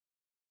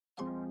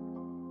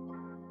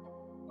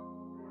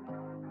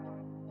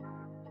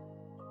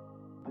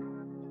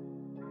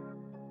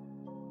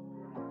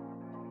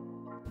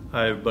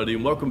Hi everybody,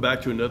 and welcome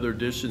back to another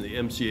edition of the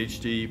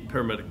MCHD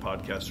Paramedic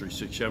Podcast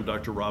 360. I'm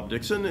Dr. Rob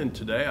Dickson, and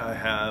today I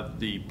have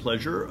the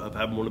pleasure of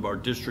having one of our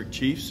district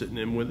chiefs sitting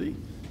in with me,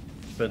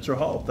 Spencer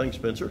Hall. Thanks,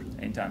 Spencer.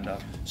 Anytime, Doc.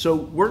 So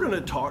we're going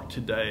to talk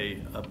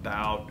today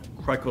about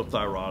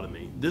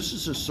cricothyrotomy. This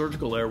is a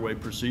surgical airway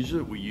procedure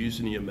that we use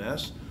in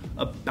EMS.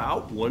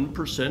 About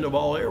 1% of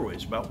all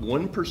airways, about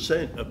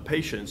 1% of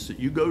patients that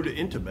you go to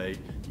intubate,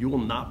 you will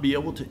not be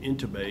able to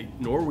intubate,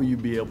 nor will you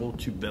be able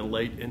to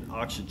ventilate and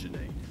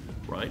oxygenate.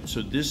 Right?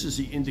 So this is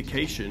the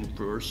indication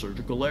for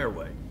surgical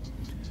airway.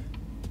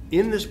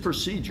 In this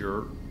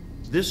procedure,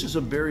 this is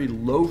a very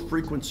low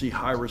frequency,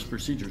 high risk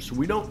procedure. So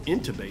we don't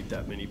intubate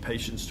that many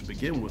patients to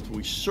begin with.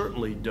 We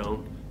certainly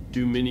don't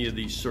do many of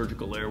these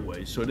surgical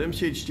airways. So at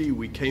MCHD,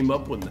 we came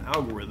up with an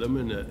algorithm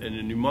and a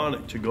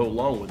mnemonic to go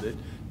along with it.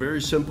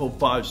 Very simple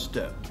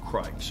 5-step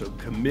CRIIC. So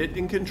commit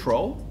and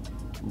control,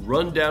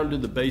 run down to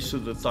the base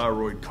of the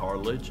thyroid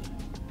cartilage,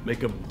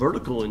 make a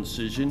vertical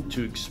incision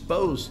to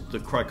expose the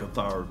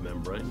cricothyroid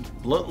membrane,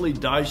 bluntly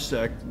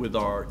dissect with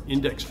our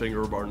index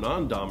finger of our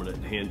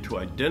non-dominant hand to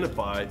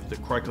identify the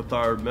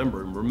cricothyroid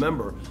membrane.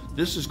 Remember,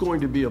 this is going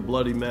to be a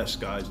bloody mess,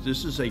 guys.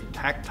 This is a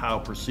tactile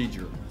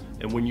procedure.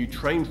 And when you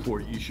train for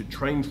it, you should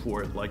train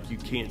for it like you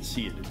can't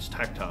see it. It's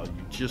tactile,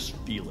 you just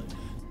feel it.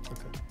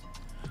 Okay.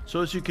 So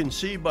as you can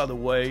see by the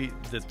way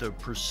that the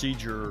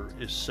procedure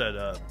is set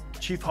up,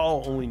 Chief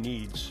Hall only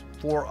needs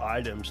 4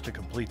 items to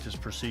complete this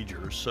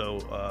procedure. So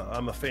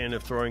I'm a fan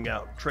of throwing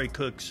out tray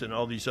cooks and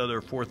all these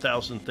other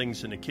 4,000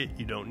 things in a kit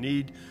you don't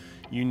need.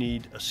 You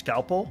need a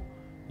scalpel,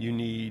 you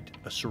need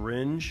a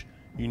syringe,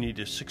 you need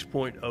a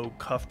 6.0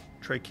 cuffed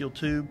tracheal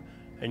tube,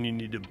 and you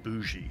need a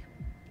bougie.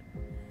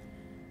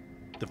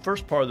 The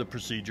first part of the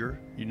procedure,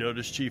 you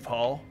notice Chief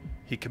Hall,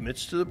 he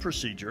commits to the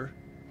procedure.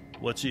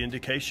 What's the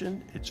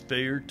indication? It's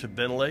failure to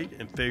ventilate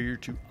and failure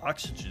to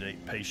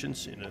oxygenate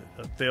patients in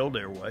a failed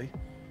airway.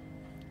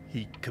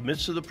 He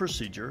commits to the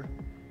procedure.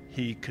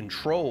 He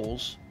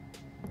controls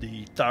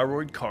the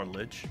thyroid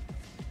cartilage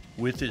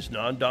with his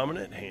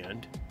non-dominant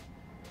hand,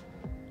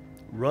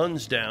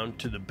 runs down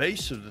to the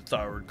base of the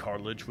thyroid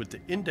cartilage with the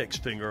index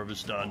finger of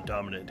his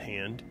non-dominant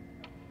hand,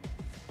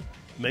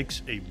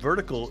 makes a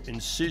vertical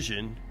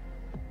incision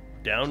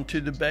down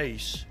to the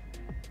base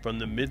from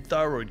the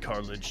mid-thyroid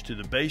cartilage to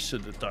the base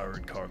of the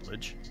thyroid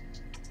cartilage,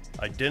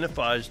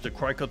 identifies the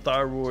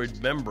cricothyroid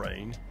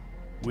membrane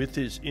with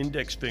his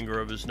index finger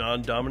of his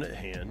non-dominant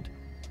hand,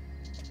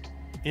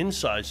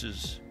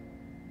 incises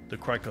the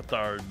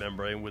cricothyroid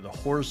membrane with a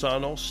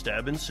horizontal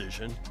stab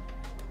incision,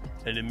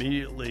 and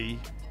immediately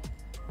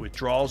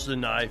withdraws the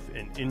knife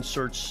and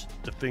inserts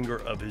the finger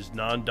of his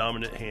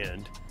non-dominant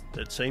hand,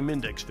 that same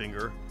index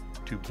finger,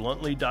 to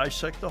bluntly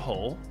dissect the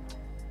hole,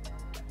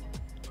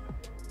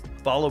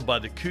 followed by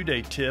the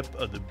coude tip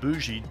of the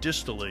bougie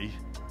distally,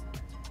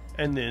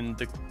 and then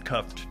the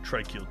cuffed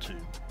tracheal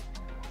tube.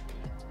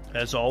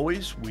 As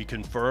always, we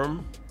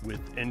confirm with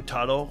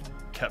end-tidal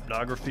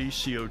capnography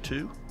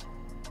CO2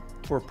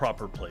 for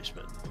proper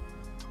placement.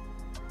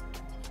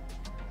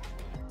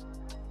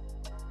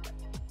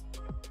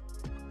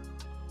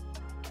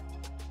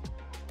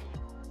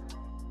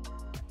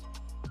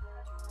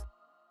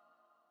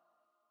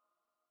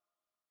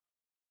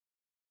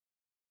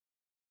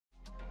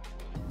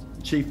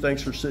 Chief,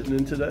 thanks for sitting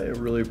in today. I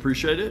really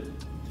appreciate it.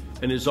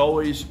 And as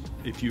always,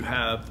 if you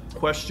have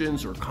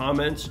questions or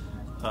comments,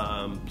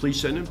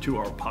 please send them to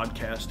our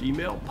podcast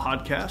email,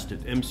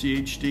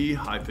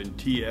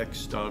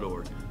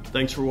 podcast@mchd-tx.org.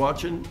 Thanks for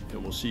watching,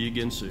 and we'll see you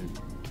again soon.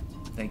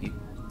 Thank you.